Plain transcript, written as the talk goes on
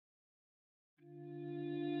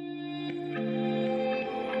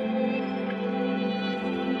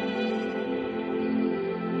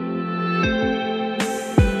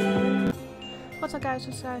What's up guys,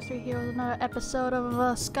 it's Guys3 here with another episode of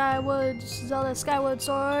Zelda Skyward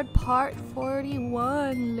Sword Part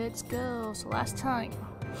 41. Let's go. So last time,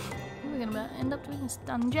 we're gonna end up doing this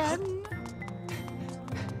dungeon.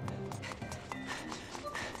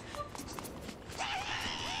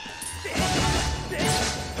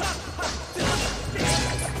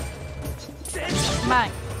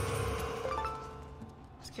 Bye.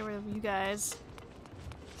 Let's get rid of you guys.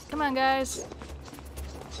 Come on guys.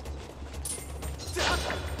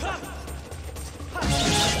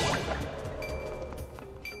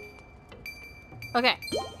 Okay.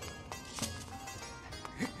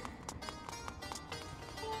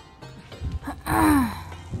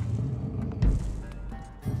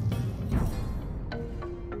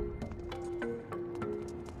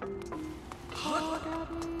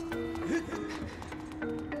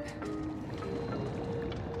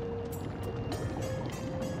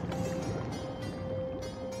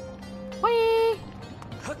 Whee!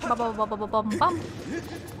 Bum bum bum bum bum bum.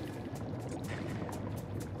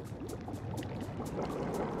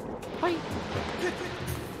 Whee!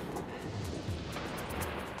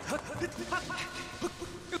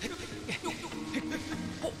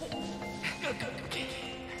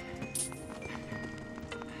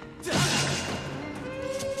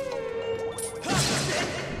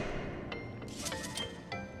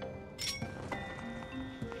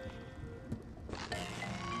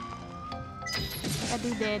 That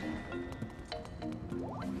dude dead.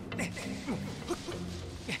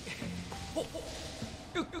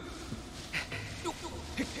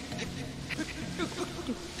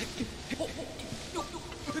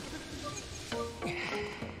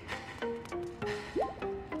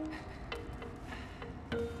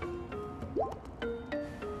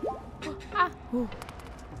 Ah! Ooh.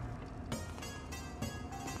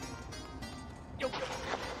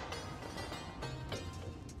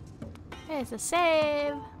 There's a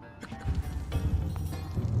save.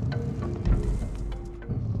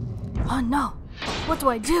 Oh no! What do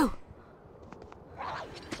I do?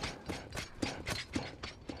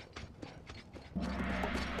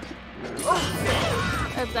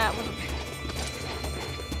 Oh, that was.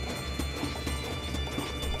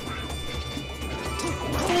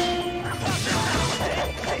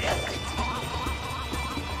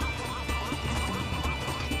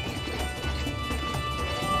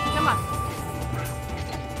 Come on.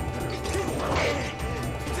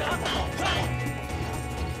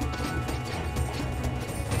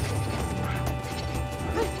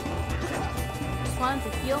 Just wanted to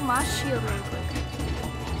heal my shield real quick.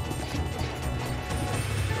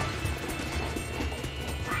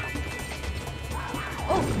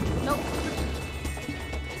 Oh, nope.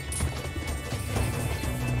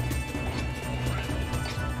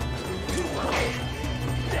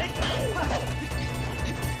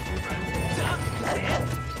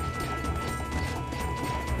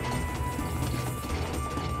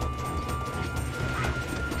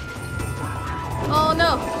 Oh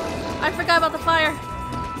no! I forgot about the fire!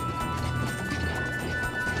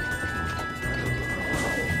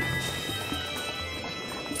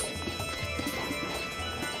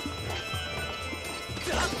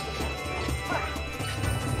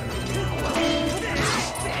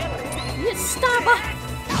 You stop!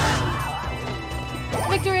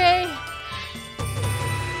 Victory!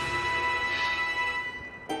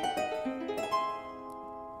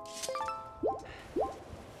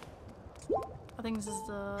 I think this is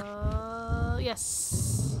the...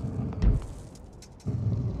 yes.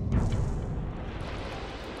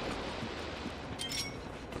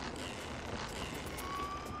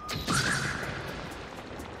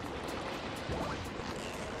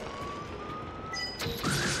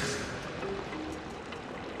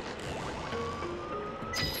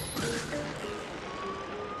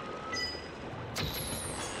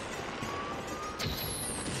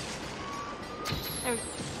 There we go.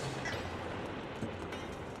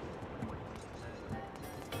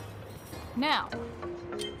 Now,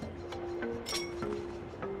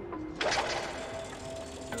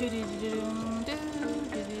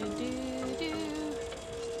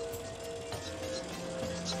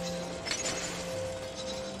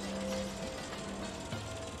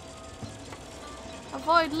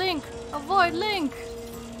 avoid Link! Avoid Link!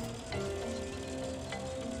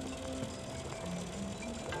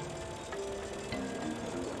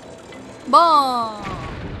 Boom!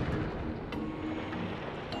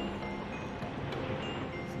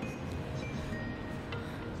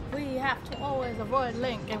 We have to always avoid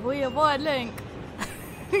Link. If we avoid Link...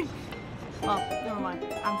 well, never mind.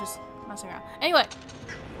 I'm just messing around. Anyway!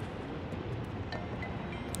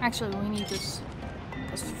 Actually, we need this.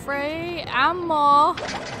 This fray ammo.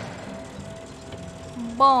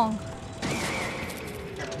 Bong.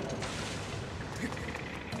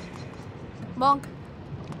 Bonk.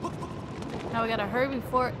 Now we gotta hurry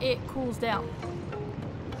before it cools down.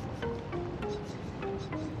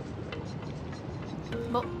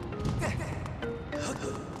 Bo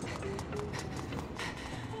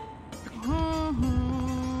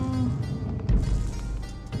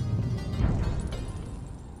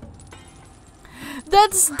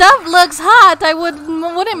That stuff looks hot. I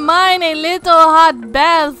wouldn't mind a little hot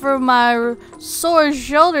bath for my sore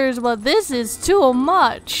shoulders, but this is too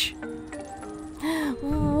much.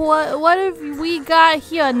 What if we got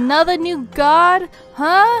here another new god?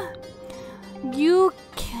 Huh? You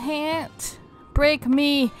can't break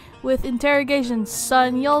me with interrogation,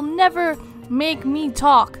 son. You'll never make me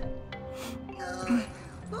talk.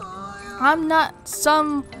 I'm not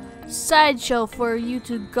some sideshow for you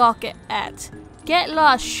to gawk at. Get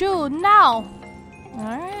lost, shoo, now!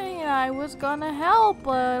 Alright, I was gonna help,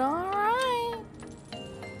 but alright.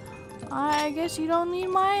 I guess you don't need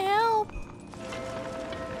my help.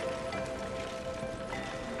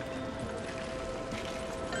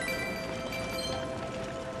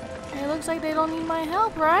 It looks like they don't need my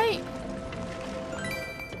help, right?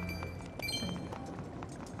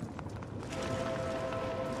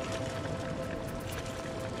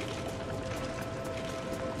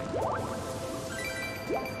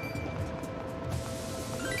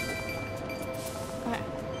 Okay.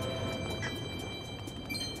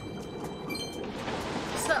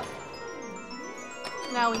 So,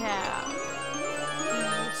 now we have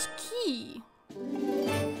this key.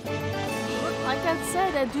 Like I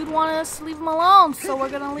said, that dude wanted us to leave him alone, so we're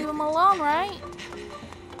gonna leave him alone, right?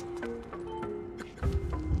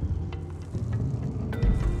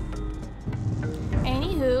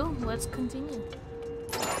 Anywho, let's continue.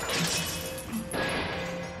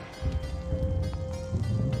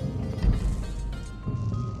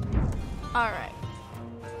 Alright.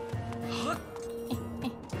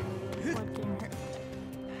 What getting hurt?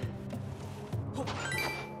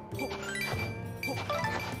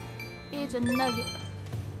 It's a nugget.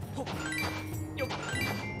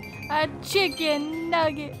 A chicken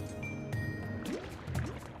nugget.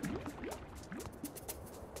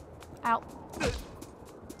 Ow.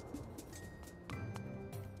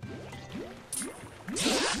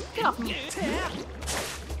 Get off me.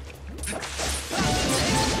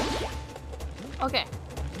 Okay.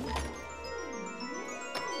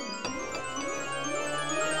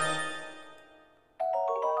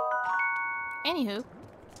 Anywho.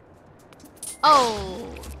 Oh,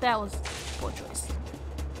 that was poor choice.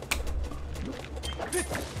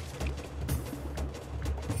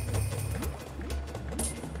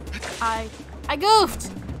 I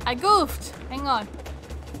goofed! I goofed! Hang on.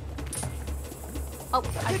 Oh,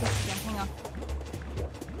 I goofed again. Hang on.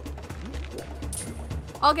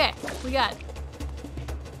 Okay, we got it.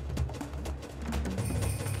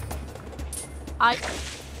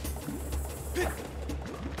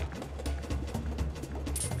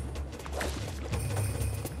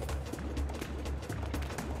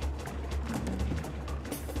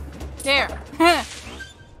 There.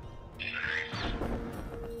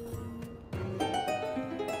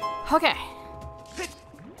 Okay.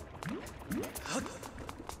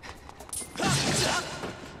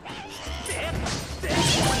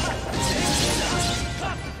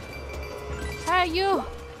 Hey, you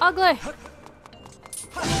ugly.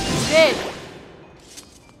 Dead.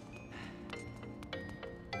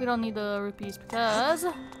 We don't need the rupees because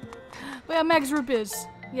we have max rupees.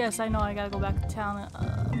 Yes, I know I gotta go back to town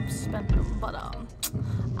and spend them, but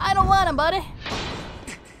I don't want them, buddy.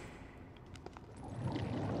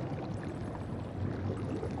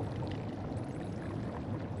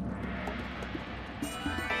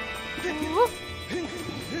 Ooh.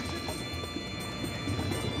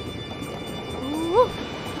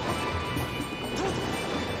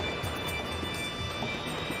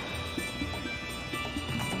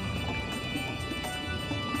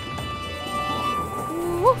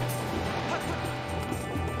 Ooh.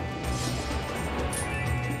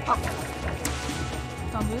 Oh.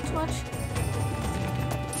 Don't do too much.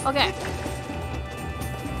 Okay.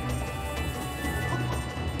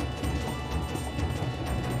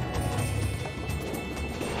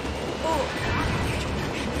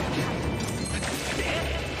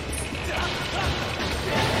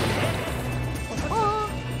 Oh.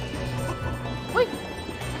 Wait.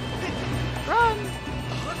 Run.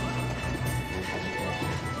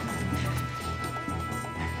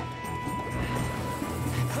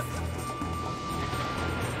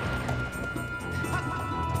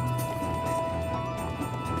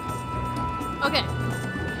 Okay.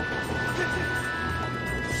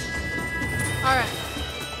 Alright.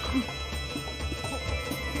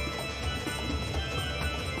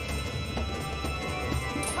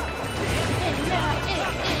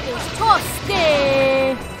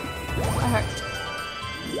 Toasty! I hurt.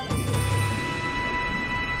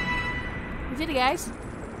 We did it, guys.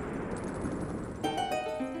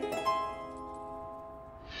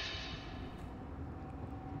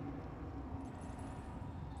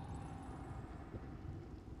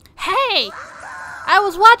 Hey! I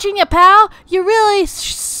was watching you, pal. You really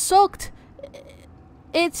soaked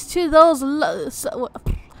it to those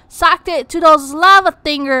socked it to those lava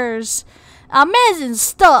thingers. Amazing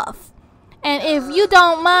stuff. And if you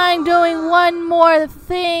don't mind doing one more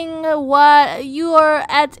thing while you are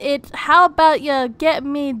at it, how about you get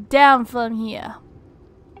me down from here?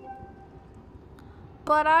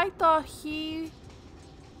 But I thought he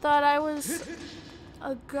thought I was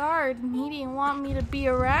a guard and he didn't want me to be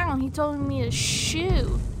around. He told me to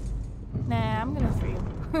shoot. Nah, I'm gonna free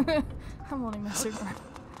him. I'm only messing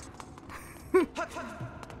around.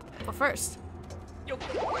 But first.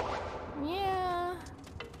 Yeah.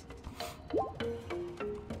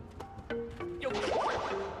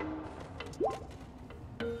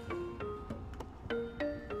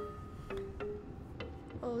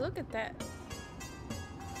 Oh, look at that.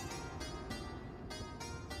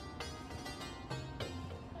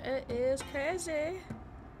 It is crazy.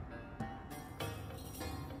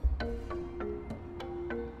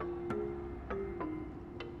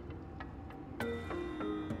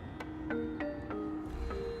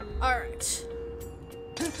 Alright.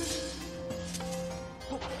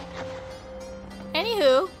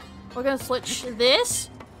 Anywho, we're gonna switch this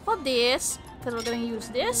for this, because we're gonna use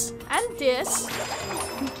this and this.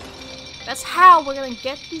 That's how we're gonna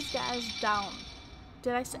get these guys down.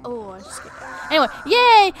 Did I say? Oh, I just skipped. Anyway,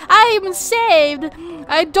 yay! I am saved.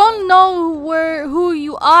 I don't know who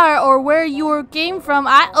you are or where you came from.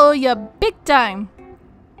 I owe you big time.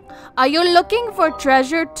 Are you looking for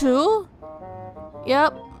treasure too?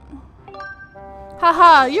 Yep.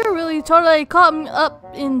 Haha, you're really totally caught me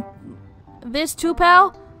up in this too,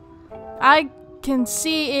 pal. I can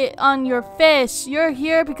see it on your face. You're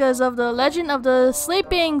here because of the legend of the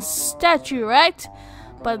sleeping statue, right?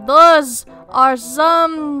 But those are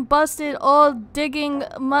some busted old digging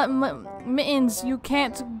mittens. You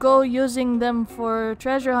can't go using them for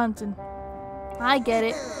treasure hunting. I get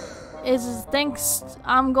it. It's thanks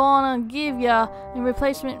I'm gonna give ya a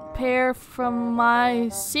replacement pair from my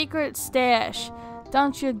secret stash.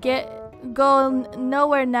 Don't you go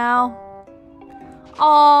nowhere now.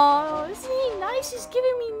 Oh, isn't he nice? He's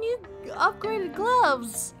giving me new upgraded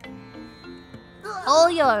gloves. All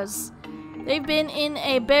yours. They've been in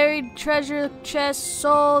a buried treasure chest,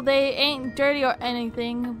 so they ain't dirty or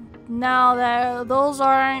anything. Now that those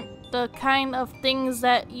aren't the kind of things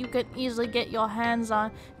that you can easily get your hands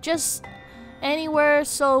on. Just anywhere,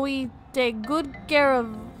 so we take good care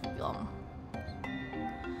of them.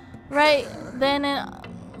 Right then,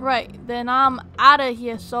 I'm out of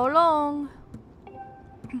here. So long.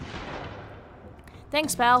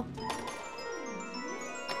 Thanks, pal.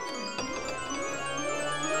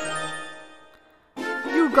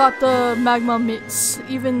 You got the magma mitts.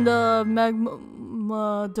 Even the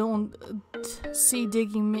magma don't see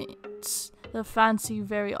digging mitts. They're fancy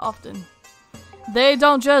very often. They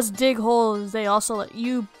don't just dig holes, they also let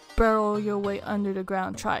you burrow your way under the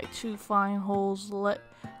ground. Try to find holes that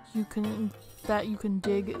you can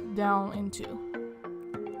dig down into.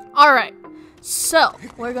 Alright, so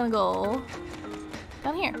we're gonna go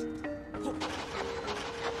down here.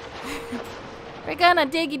 We're gonna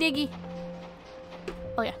diggy.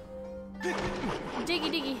 Oh yeah.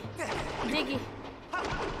 Diggy.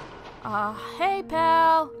 Hey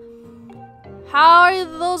pal. How are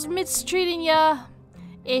those mitts treating ya?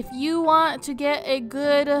 If you want to get a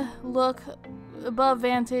good look above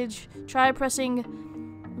vantage, try pressing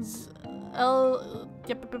L.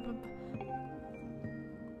 Yep.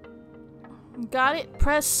 Got it?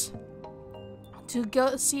 Press to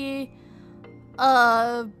go see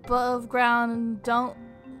above ground. Don't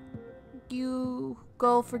you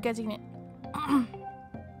go forgetting it.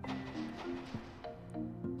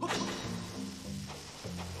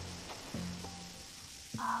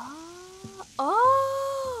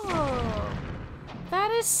 Oh,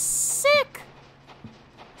 that is sick.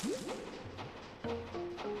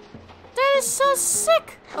 That is so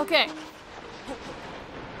sick. Okay.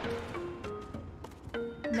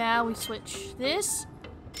 Now we switch this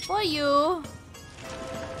for you.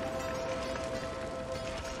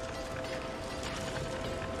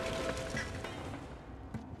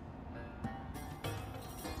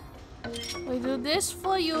 We do this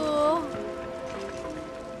for you.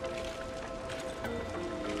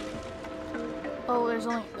 Oh, there's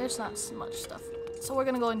not so much stuff. So we're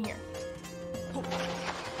gonna go in here.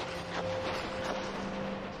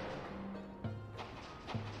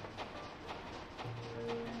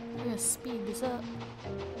 speed this up.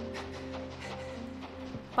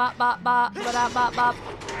 Bop bop bop bop bop bop.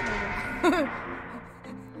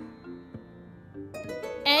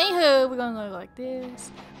 Anywho, we're gonna go like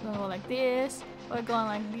this. We're gonna go like this. We're going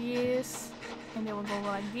like this. And then we're gonna go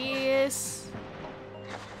like this.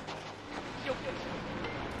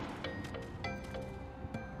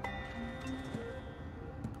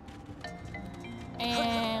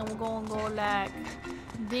 And we're gonna go like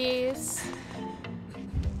this.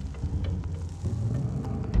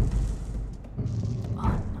 Oh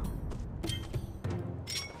no.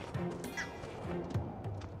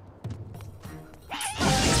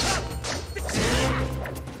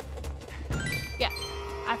 Yeah,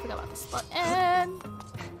 I forgot about this button.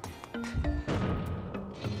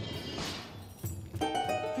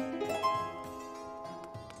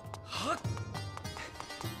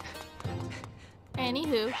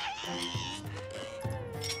 Anywho.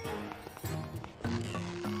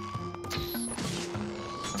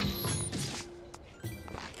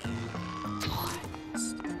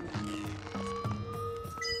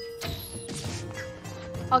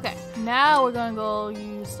 Okay, now we're gonna go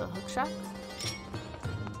use the hook shot.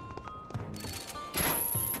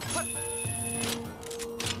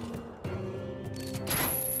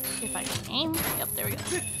 If I can aim. Yep, there we go.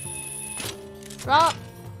 Drop.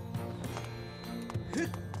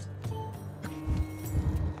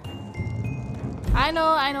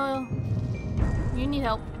 I know. You need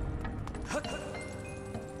help.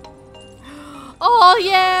 Oh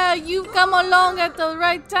yeah, you come along at the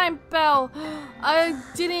right time, pal. I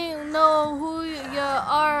didn't know who you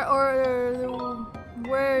are or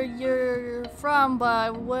where you're from,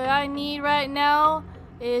 but what I need right now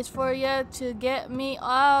is for you to get me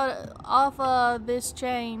off of this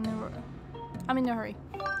chain. I'm in a hurry.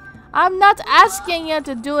 I'm not asking you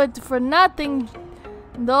to do it for nothing.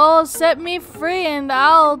 Though, set me free and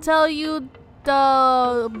I'll tell you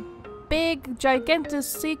the big, gigantic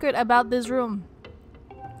secret about this room.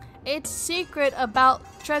 It's secret about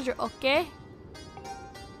treasure, okay?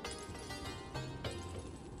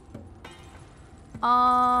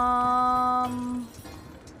 I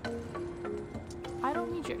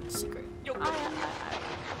don't need your secret.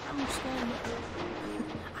 I'm just kidding.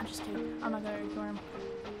 I'm just kidding. I'm not gonna ignore him.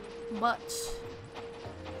 But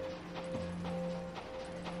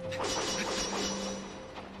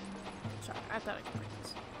sorry, I thought I could break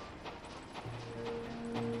this.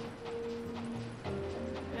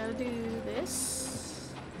 Gotta do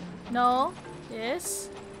this. No, this.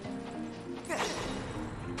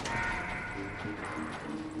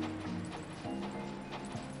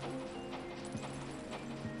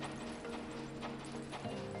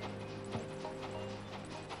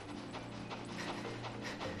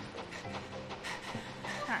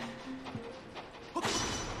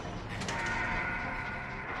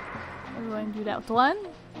 We're going to do that with one.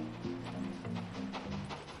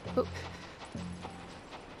 Oh.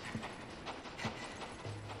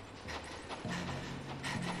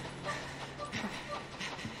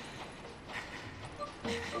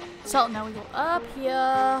 So now we go up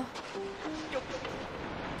here.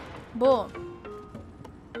 Boom.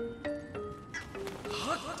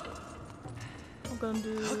 We're gonna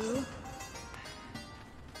do.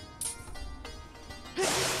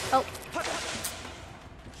 Oh.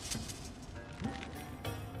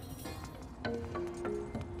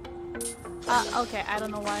 Okay, I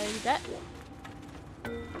don't know why I did that.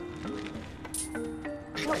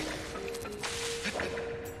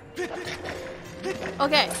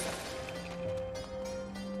 Okay.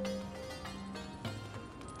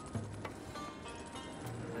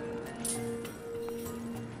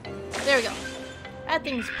 There we go. That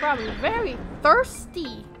thing's probably very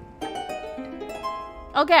thirsty.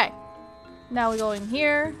 Okay. Now we go in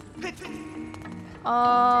here.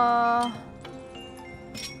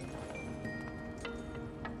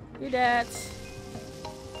 Do that.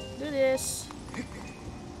 Do this.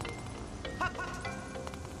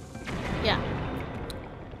 Yeah.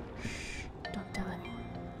 Don't tell anyone.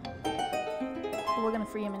 But we're gonna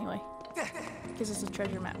free him anyway. Because it's a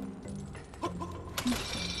treasure map.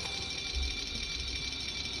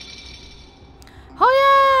 Oh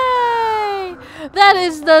yay! That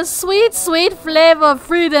is the sweet, sweet flavor of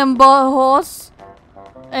freedom, horse.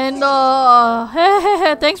 And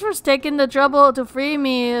thanks for taking the trouble to free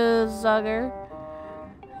me, Zugger.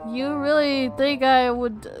 You really think I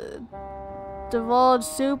would divulge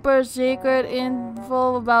super secret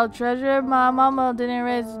info about treasure? My mama didn't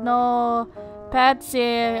raise no patsy.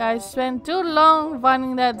 I spent too long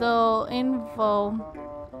finding that info.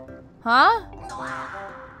 Huh?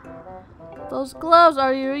 Those gloves,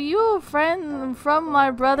 are you a friend from my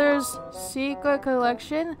brother's secret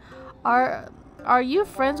collection? Are you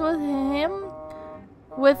friends with him?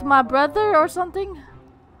 With my brother or something?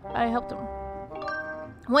 I helped him.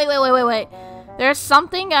 Wait. There's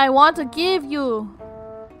something I want to give you.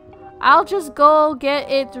 I'll just go get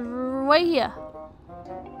it right here.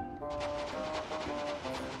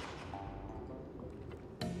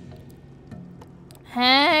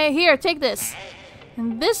 Hey, here, take this.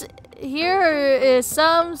 And this here is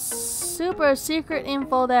some super secret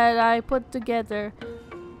info that I put together.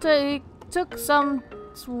 It took some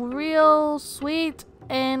real sweat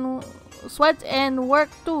and work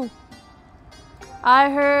too. I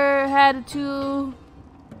had to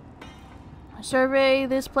survey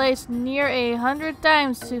this place near 100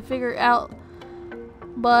 times to figure out.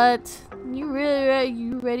 But you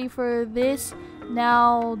ready for this?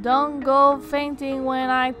 Now don't go fainting when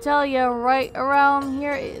I tell you. Right around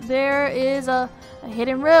here there is a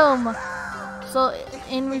hidden room. So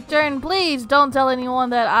in return, please don't tell anyone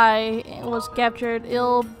that I was captured.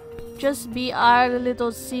 It'll just be our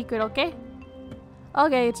little secret, okay?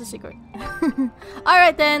 Okay, it's a secret.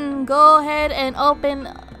 Alright then, go ahead and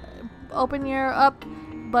open your up,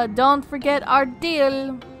 but don't forget our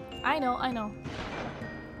deal. I know.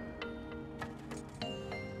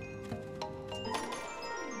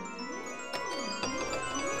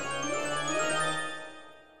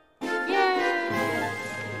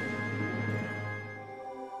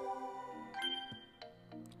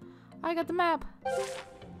 I got the map.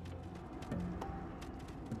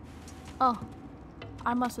 Oh,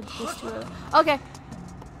 I must have just too early. Okay.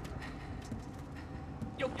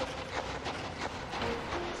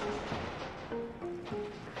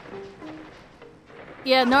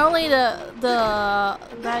 Yeah, normally that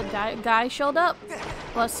guy showed up,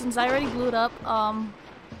 but since I already blew it up,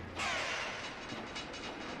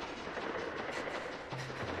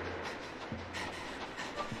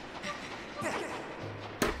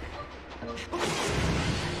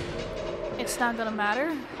 it's not gonna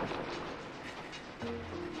matter.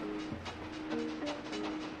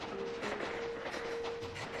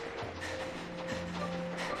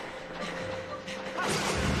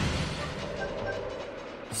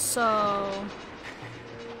 So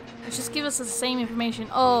let's just give us the same information.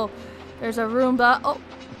 Oh, there's a room that. Oh,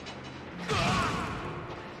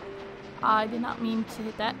 I did not mean to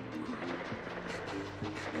hit that.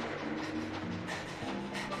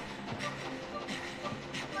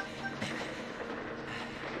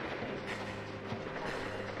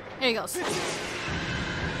 There he goes.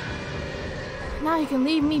 Now you can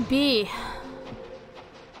leave me be.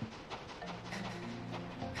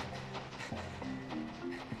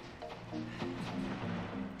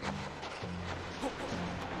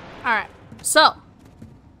 Alright, so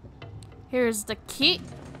here's the key.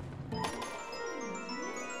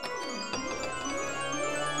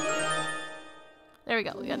 There we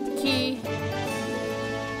go, we got the key.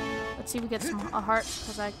 Let's see if we get a heart,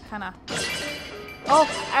 because I kind of... Oh,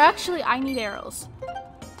 actually, I need arrows.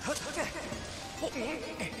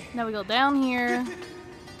 Now we go down here.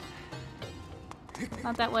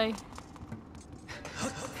 Not that way.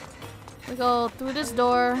 We go through this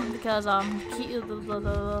door because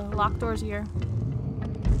the locked door's here.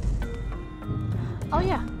 Oh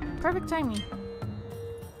yeah, perfect timing.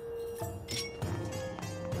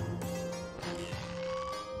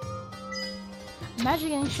 Imagine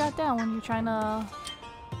getting shot down when you're trying to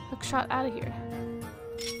hook shot out of here.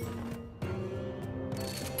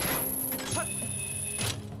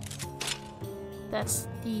 That's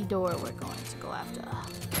the door we're going to go after.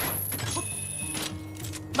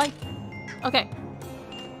 Bye. Okay.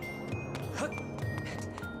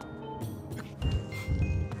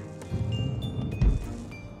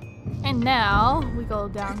 And now we go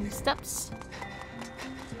down these steps.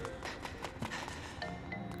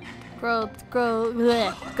 Go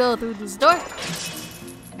through this door.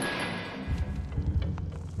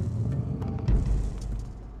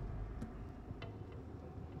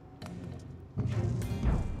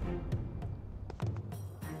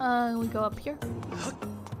 We go up here.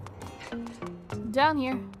 Down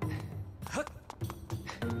here.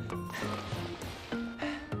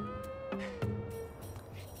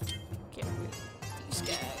 Get rid of these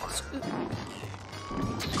guys.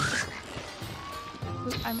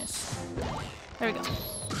 Ooh, I missed. There we go.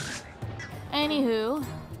 Anywho.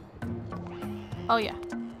 Oh yeah.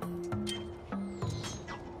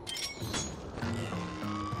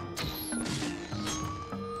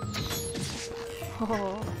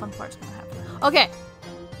 Oh, the fun part's gonna happen. Okay.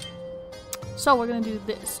 So we're gonna do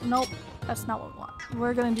this. Nope, that's not what we want.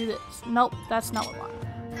 We're gonna do this. Nope, that's not what we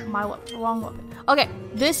want. My weapon, wrong weapon. Okay,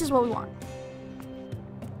 this is what we want.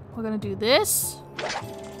 We're gonna do this.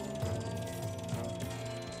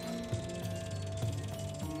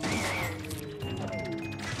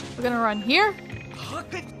 We're gonna run here.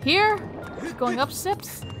 Here. Going up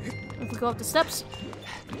steps. If we go up the steps.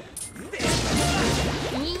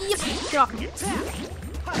 Yep. Get off me.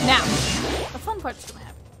 Now, the fun part's gonna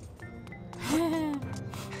happen.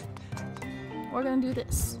 We're gonna do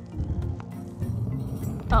this.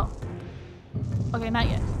 Oh. Okay, not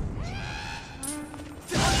yet.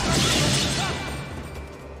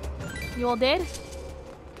 You all dead?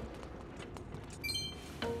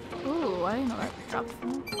 Ooh, I didn't know that dropped.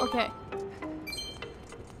 Okay.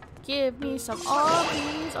 Give me some of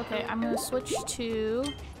these. Okay, I'm gonna switch to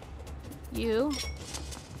you.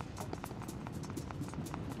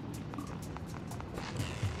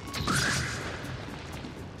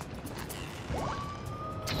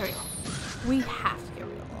 There we go. We have to get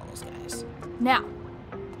rid of all those guys. Now.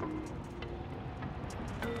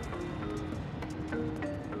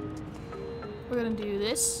 We're gonna do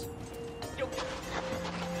this.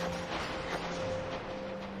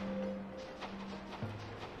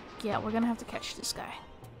 Yeah, we're gonna have to catch this guy.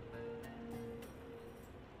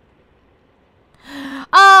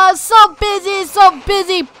 So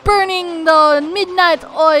busy burning the midnight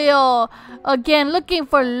oil. Again, looking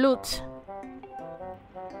for loot.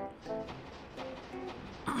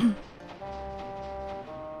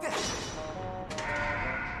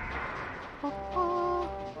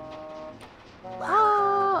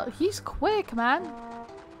 Oh, he's quick, man.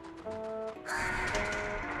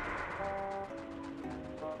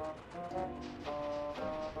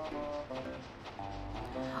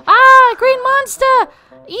 Ah, green monster!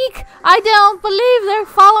 Eek! I don't believe they're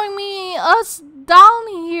following us down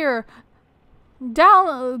here.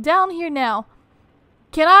 Down here now.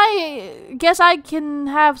 Can I guess I can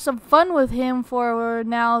have some fun with him for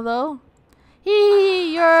now, though.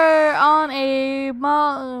 You're on a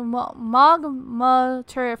magma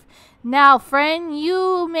turf. Now, friend,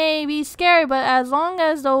 you may be scary, but as long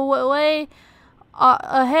as the way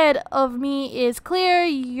ahead of me is clear,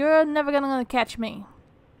 you're never gonna catch me.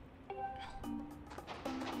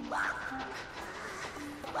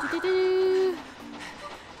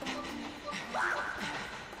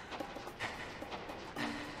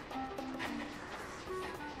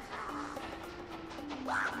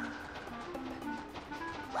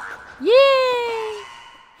 Yay!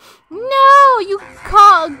 No, you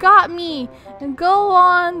got me. And go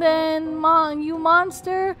on then, you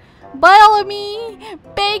monster. Boil me,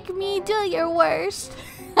 bake me, do your worst.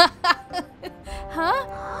 Huh?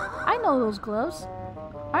 I know those gloves.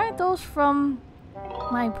 Aren't those from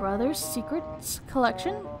my brother's secrets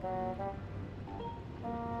collection?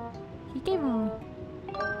 He gave them.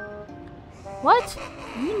 What?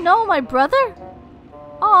 You know my brother?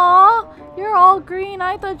 Aw, you're all green.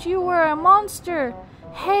 I thought you were a monster.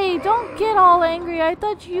 Hey, don't get all angry. I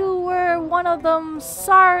thought you were one of them.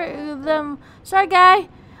 Sorry, guy.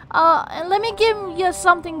 And let me give you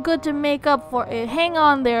something good to make up for it. Hang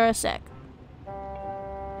on there a sec.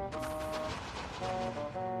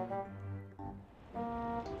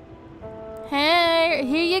 Hey,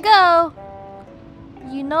 here you go.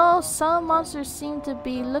 You know, some monsters seem to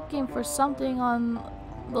be looking for something on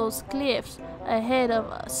those cliffs ahead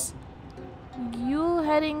of us. You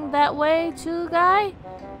heading that way too, guy?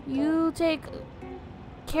 You take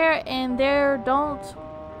care and they don't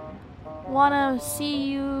wanna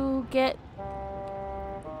see you get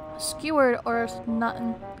skewered or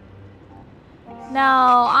nothing.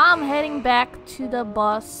 Now I'm heading back to the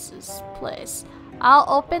boss's place. I'll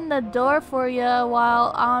open the door for you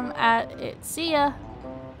while I'm at it. See ya.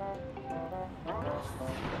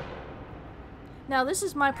 Now this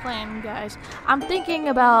is my plan, guys. I'm thinking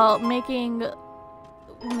about making,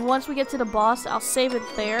 once we get to the boss, I'll save it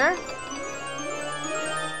there.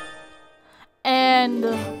 And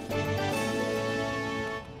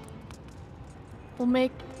we'll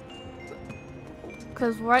make,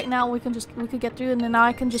 because right now we could get through, and then now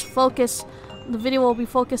I can just focus. The video will be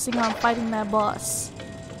focusing on fighting that boss.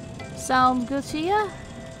 Sound good to ya?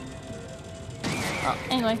 Oh,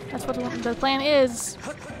 anyway, that's what the plan is.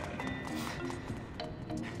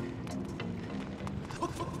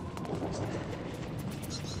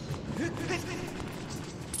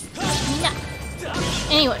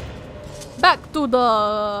 Anyway, back to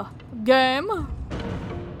the game.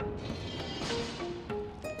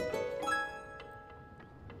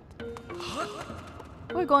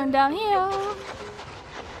 We're going down here.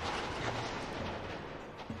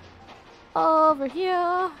 Over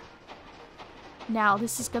here. Now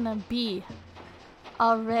this is gonna be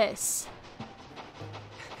a race.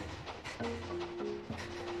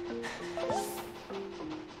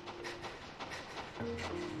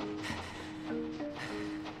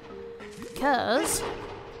 Because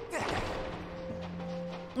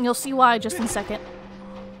You'll see why just in a second.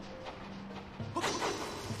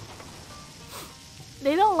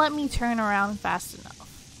 They don't let me turn around fast enough.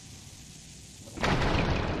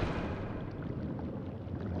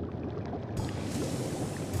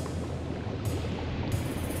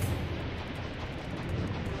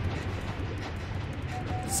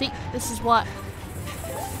 See, this is what.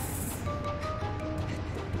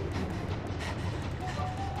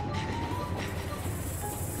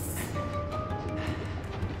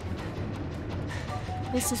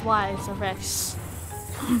 This is why it's a race.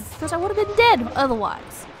 Because I would have been dead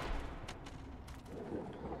otherwise.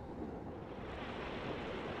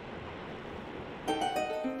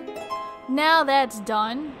 Now that's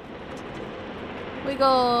done, we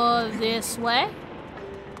go this way.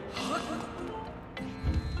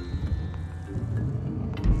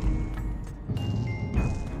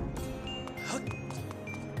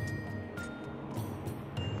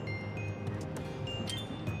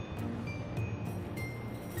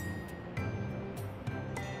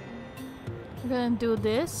 We're gonna do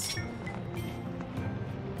this.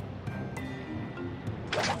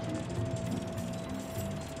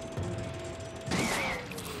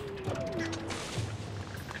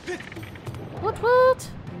 What?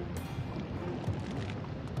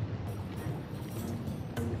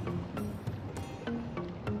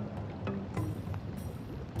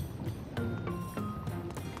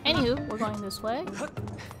 Anywho, we're going this way.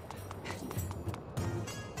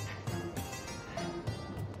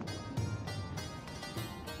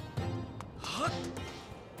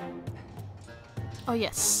 Oh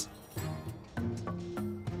yes.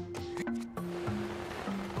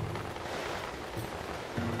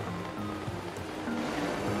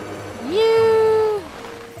 You.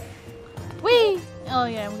 Wee. Oh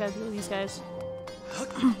yeah, we gotta do these guys.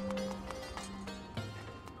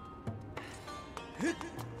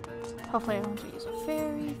 Hopefully, I don't have to use a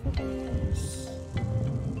fairy for this.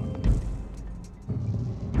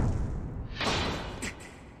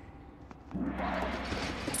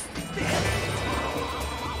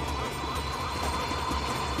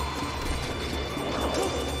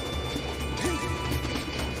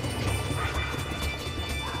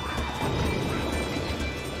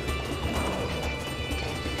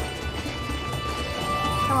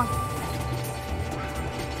 Come on.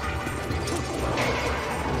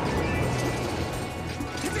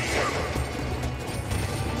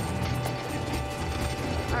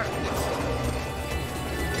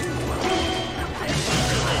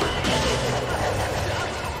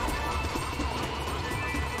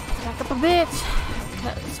 Back up a bit,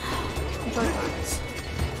 because enjoy this.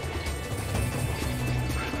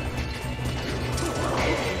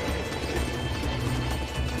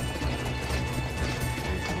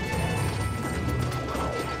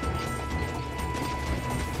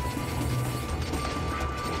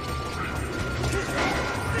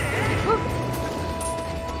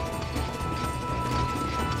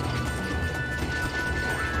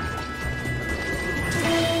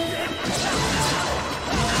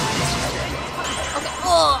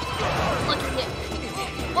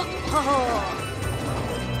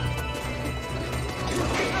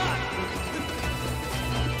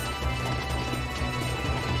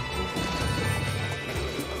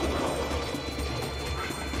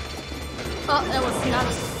 Oh, that was not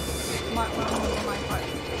a smart one on my part.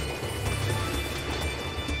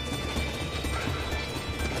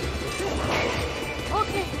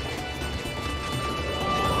 Okay.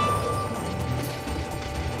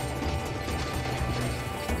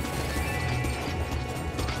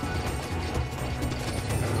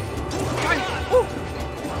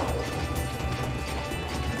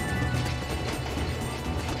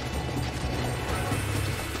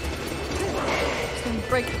 It's gonna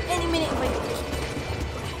break any minute if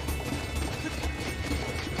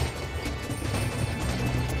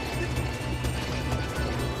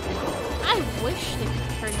I wish they could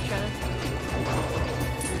hurt each other.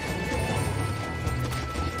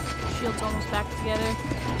 Shields almost back together.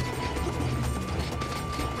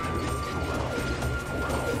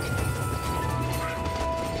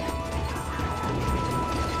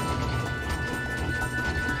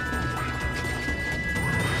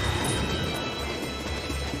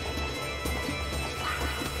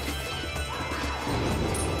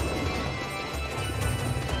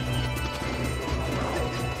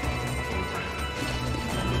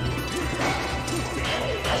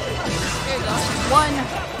 One.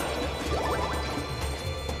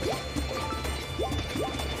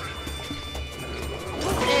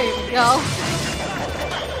 There we go.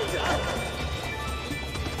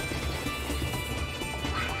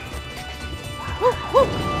 Woo, woo.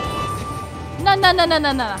 No.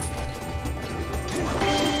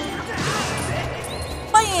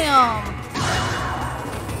 Bam!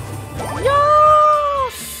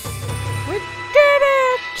 Yes! We did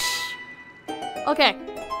it! Okay.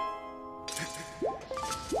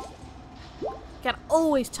 Gotta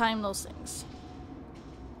always time those things.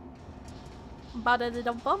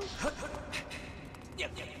 Ba-da-da-dum-bum.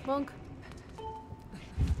 Bunk.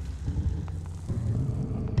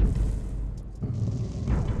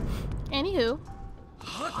 Anywho.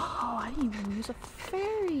 Oh, I didn't even use a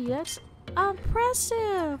fairy. That's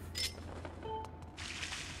impressive.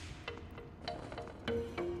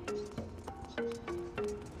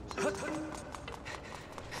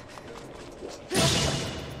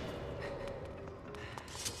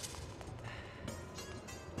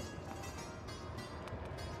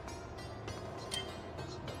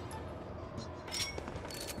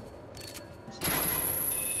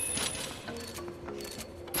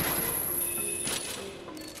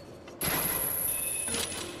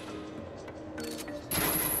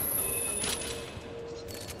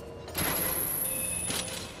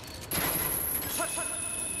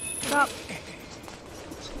 Stop.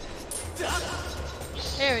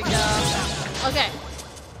 There we go. Okay.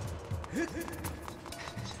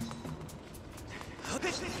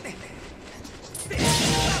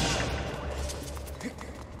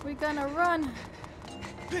 We're gonna run.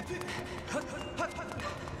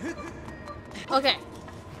 Okay.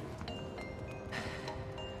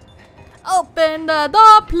 Open the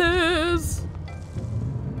door, please.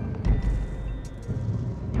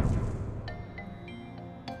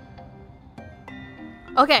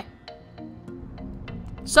 Okay.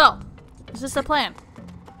 So, is this the plan?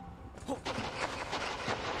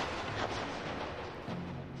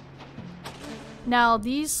 Now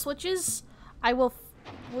these switches, we're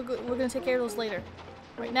gonna take care of those later.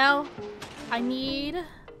 Right now, I need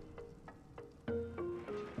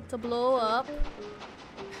to blow up.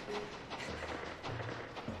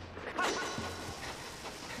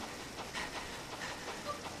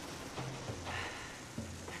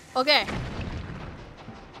 Okay.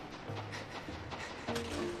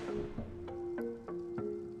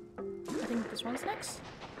 I think this one's next.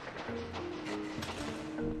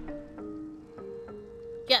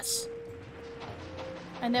 Yes.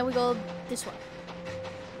 And then we go this one.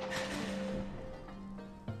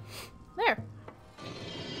 There.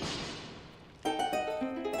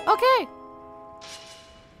 Okay.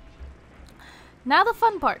 Now the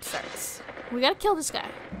fun part starts. We gotta kill this guy.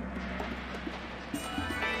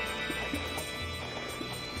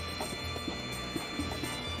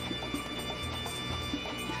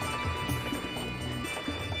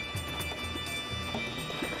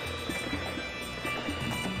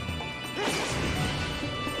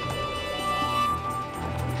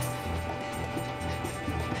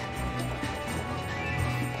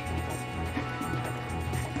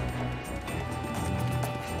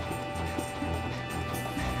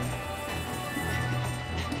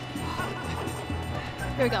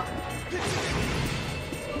 Here we go.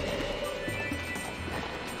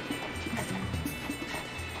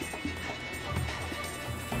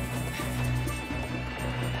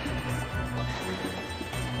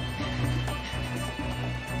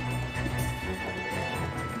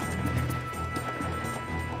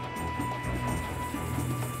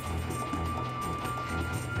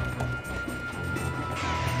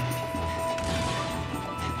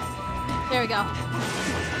 There we go.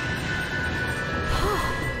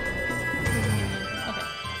 Okay.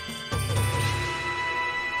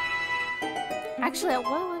 Actually,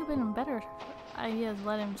 what would have been a better idea is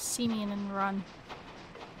let him see me and then run.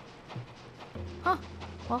 Huh.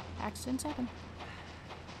 Well, accidents happen.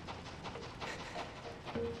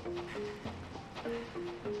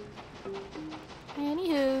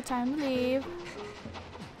 Anywho, time to leave.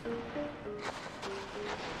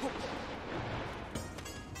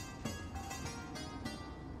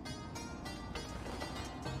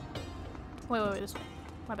 Wait, this way.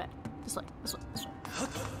 My bad. This way.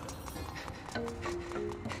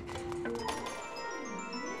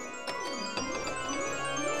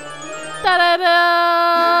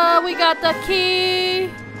 Da-da-da! We got the key!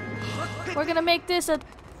 We're gonna make this the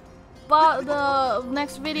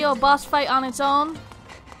next video a boss fight on its own.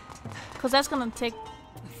 Cause that's gonna take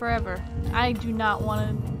forever. I do not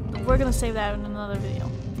want to... We're gonna save that in another video.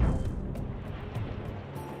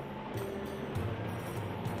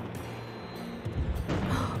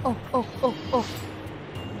 Oh.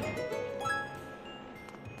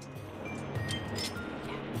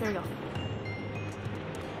 There we go.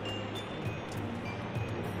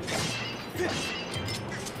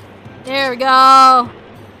 There we go.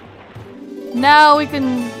 Now we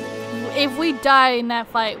can if we die in that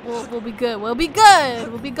fight, we'll be good. We'll be good.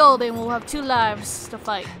 We'll be golden. We'll have 2 lives to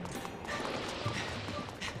fight.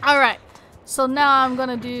 All right. So now I'm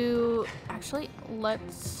gonna do. Actually,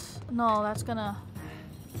 let's. No, that's gonna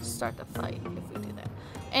start the fight if we do that.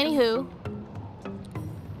 Anywho.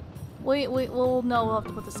 We'll have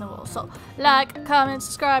to put the symbol. So, like, comment,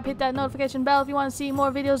 subscribe, hit that notification bell if you want to see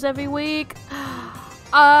more videos every week.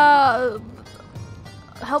 Help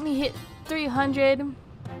me hit 300.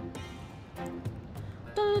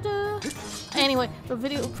 Anyway, the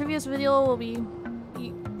previous video will be,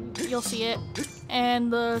 you'll see it,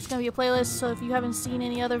 and there's gonna be a playlist. So if you haven't seen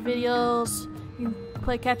any other videos, you can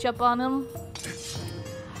play catch up on them.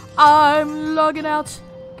 I'm logging out.